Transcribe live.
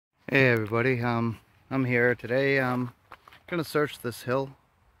Hey everybody, I'm here today. I'm gonna search this hill,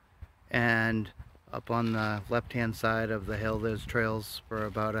 and up on the left hand side of the hill there's trails for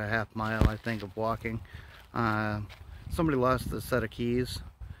about a half mile, I think, of walking. Somebody lost a set of keys,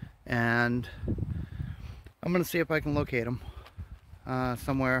 and I'm gonna see if I can locate them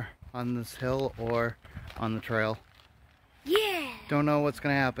somewhere on this hill or on the trail. Yeah! Don't know what's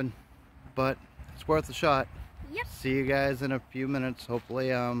gonna happen, but it's worth a shot. Yep. See you guys in a few minutes.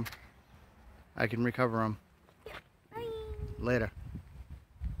 Hopefully I can recover them. Yep. Bye. Later.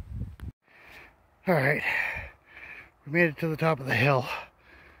 Alright, we made it to the top of the hill.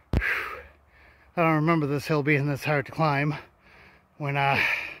 Whew. I don't remember this hill being this hard to climb when I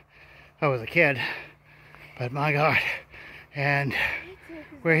was a kid, but my God. And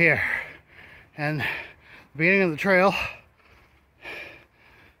we're here, and the beginning of the trail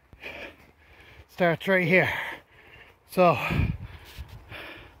starts right here. So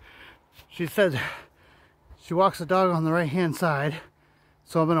she said she walks the dog on the right hand side,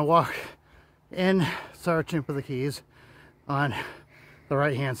 so I'm gonna walk in searching for the keys on the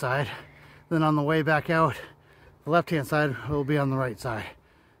right hand side. Then on the way back out, the left hand side will be on the right side,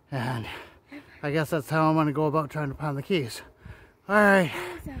 and I guess that's how I'm gonna go about trying to find the keys. All right,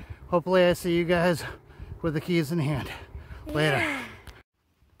 hopefully I see you guys with the keys in hand later. Yeah.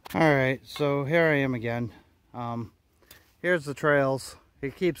 All right, so here I am again. Here's the trails.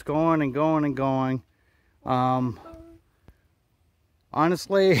 It keeps going and going and going.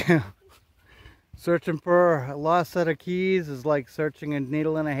 Honestly, searching for a lost set of keys is like searching a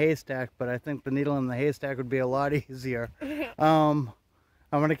needle in a haystack, but I think the needle in the haystack would be a lot easier. I'm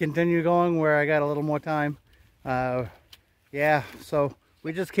gonna continue going where I got a little more time. Yeah, so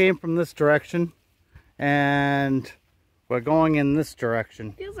we just came from this direction, and we're going in this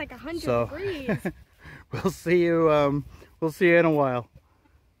direction. Feels like 100 So, degrees. we'll see you in a while.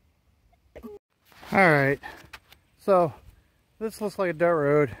 All right, so this looks like a dirt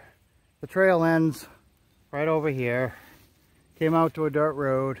road. The trail ends right over here. Came out to a dirt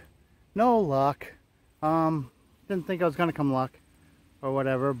road. No luck. Didn't think I was gonna come luck or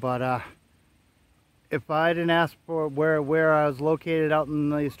whatever, but if I didn't ask for where I was located out in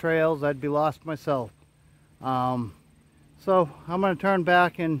these trails, I'd be lost myself. So I'm gonna turn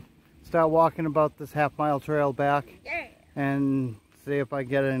back and start walking about this half-mile trail back, Yeah. and see if I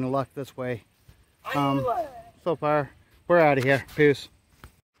get any luck this way. So far, we're out of here. Peace.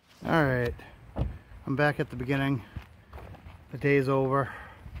 All right, I'm back at the beginning. The day's over,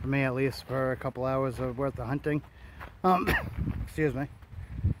 for me at least, for a couple hours worth of hunting. Excuse me.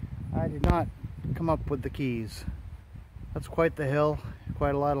 I did not come up with the keys. That's quite the hill,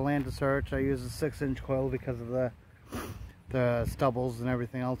 quite a lot of land to search. I used a 6-inch coil because of the stubbles and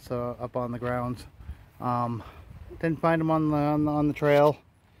everything else up on the grounds. Didn't find them on the trail.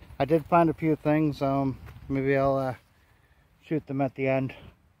 I did find a few things. Maybe I'll shoot them at the end.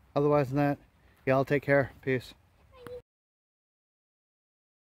 Otherwise than that, y'all take care. Peace.